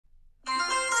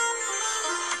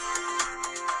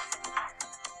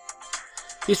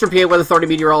Eastern PA Weather Authority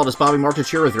meteorologist Bobby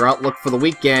Martich here with your outlook for the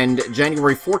weekend,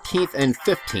 January 14th and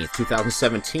 15th,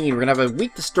 2017. We're going to have a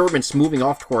weak disturbance moving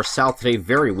off to our south today,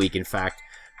 very weak, in fact,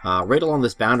 right along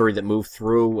this boundary that moved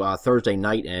through Thursday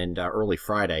night and early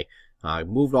Friday.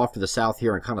 Moved off to the south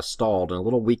here and kind of stalled, and a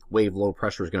little weak wave low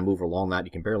pressure is going to move along that.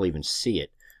 You can barely even see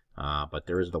it, but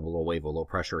there is a little wave of low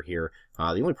pressure here.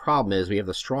 The only problem is we have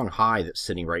the strong high that's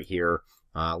sitting right here.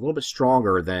 A little bit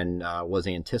stronger than was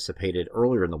anticipated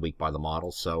earlier in the week by the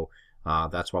model, so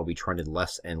that's why we trended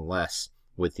less and less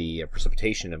with the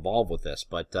precipitation involved with this.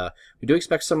 But we do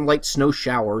expect some light snow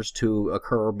showers to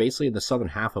occur basically in the southern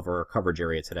half of our coverage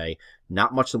area today.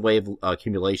 Not much in the way of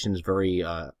accumulations, very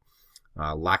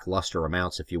lackluster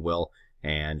amounts, if you will,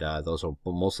 and those will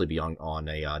mostly be on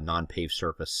a non-paved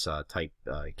surface type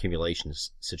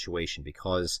accumulations situation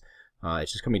because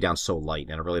it's just coming down so light,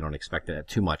 and I really don't expect it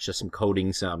too much. Just some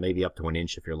coatings, maybe up to an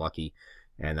inch if you're lucky.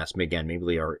 And that's, again,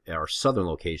 maybe our southern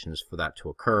locations for that to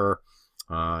occur.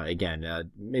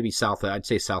 Maybe south, I'd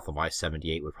say south of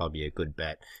I-78 would probably be a good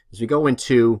bet. As we go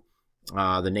into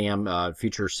the NAM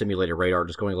future simulated radar,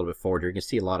 just going a little bit forward here, you can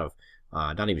see a lot of,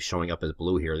 not even showing up as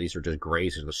blue here. These are just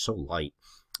grays, they're so light.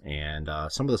 And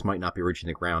some of this might not be reaching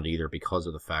the ground either because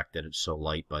of the fact that it's so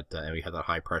light, but and we have that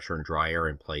high pressure and dry air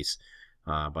in place.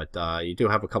 You do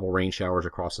have a couple rain showers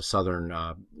across the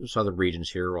southern regions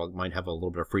here. Well, it might have a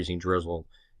little bit of freezing drizzle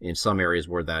in some areas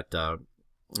where that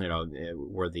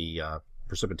where the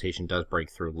precipitation does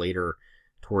break through later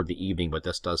toward the evening, but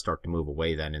this does start to move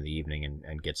away then in the evening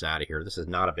and gets out of here. This is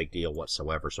not a big deal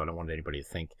whatsoever, so I don't want anybody to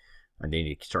think I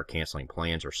need to start canceling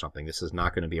plans or something. This is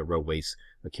not going to be a roadways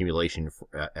accumulation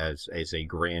as a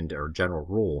grand or general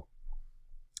rule.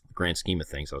 The grand scheme of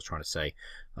things, I was trying to say,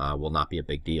 will not be a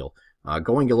big deal.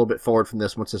 Going a little bit forward from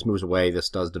this, once this moves away, this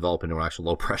does develop into an actual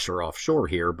low pressure offshore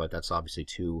here, but that's obviously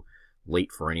too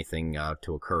late for anything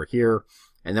to occur here.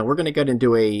 And then we're going to get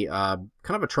into a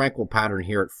kind of a tranquil pattern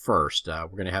here at first. We're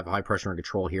going to have high pressure and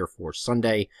control here for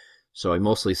Sunday, so a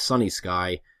mostly sunny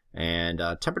sky, and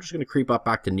temperature's going to creep up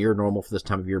back to near normal for this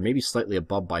time of year, maybe slightly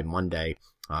above by Monday.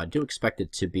 I do expect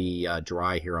it to be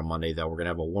dry here on Monday, though. We're going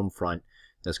to have a warm front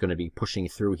that's going to be pushing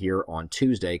through here on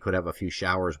Tuesday. Could have a few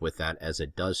showers with that as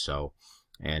it does so.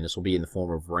 And this will be in the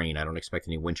form of rain. I don't expect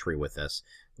any wintry with this.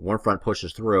 The warm front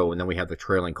pushes through, and then we have the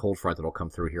trailing cold front that will come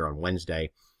through here on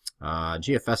Wednesday.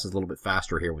 GFS is a little bit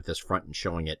faster here with this front and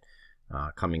showing it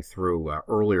coming through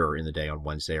earlier in the day on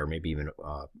Wednesday, or maybe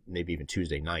even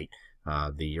Tuesday night.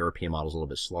 The European model is a little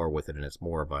bit slower with it, and it's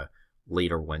more of a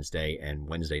later Wednesday and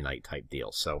Wednesday night type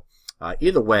deal. So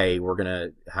either way, we're going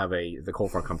to have the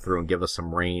cold front come through and give us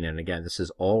some rain. And again, this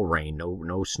is all rain,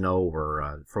 no snow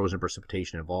or frozen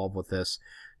precipitation involved with this.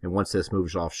 And once this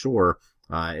moves offshore,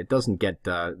 it doesn't get,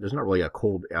 there's not really a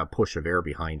cold push of air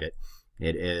behind it.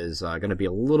 It is going to be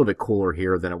a little bit cooler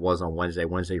here than it was on Wednesday.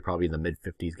 Wednesday probably in the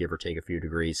mid-50s, give or take a few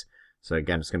degrees. So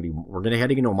again, it's going to be, we're going to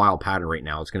head into a mild pattern right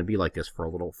now. It's going to be like this for a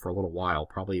little while,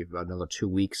 probably another 2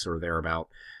 weeks or thereabout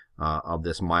of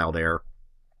this mild air.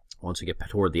 Once we get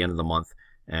toward the end of the month,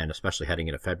 and especially heading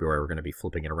into February, we're going to be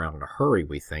flipping it around in a hurry,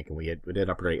 we think. And we did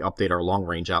update our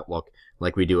long-range outlook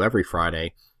like we do every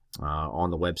Friday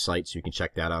on the website, so you can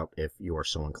check that out if you are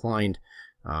so inclined.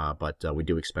 But we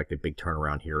do expect a big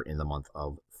turnaround here in the month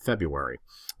of February.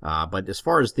 But as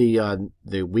far as the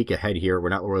week ahead here, we're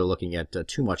not really looking at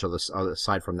too much of this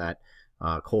aside from that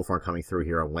cold front coming through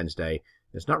here on Wednesday.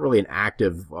 It's not really an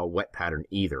active wet pattern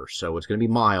either, so it's going to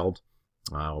be mild.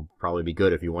 It'll probably be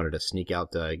good if you wanted to sneak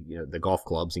out the golf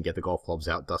clubs and get the golf clubs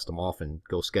out, dust them off, and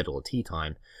go schedule a tee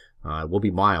time. It will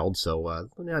be mild, so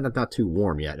not too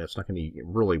warm yet. It's not going to be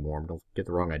really warm. Don't get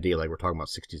the wrong idea. Like we're talking about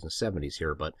 60s and 70s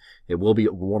here, but it will be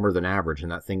warmer than average,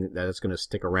 and that's going to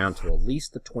stick around till at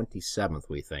least the 27th,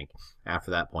 we think.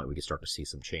 After that point, we can start to see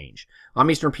some change.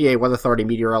 I'm Eastern PA Weather Authority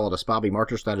meteorologist Bobby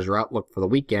Martich. That is your outlook for the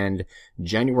weekend,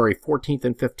 January 14th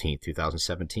and 15th,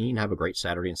 2017. Have a great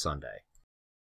Saturday and Sunday.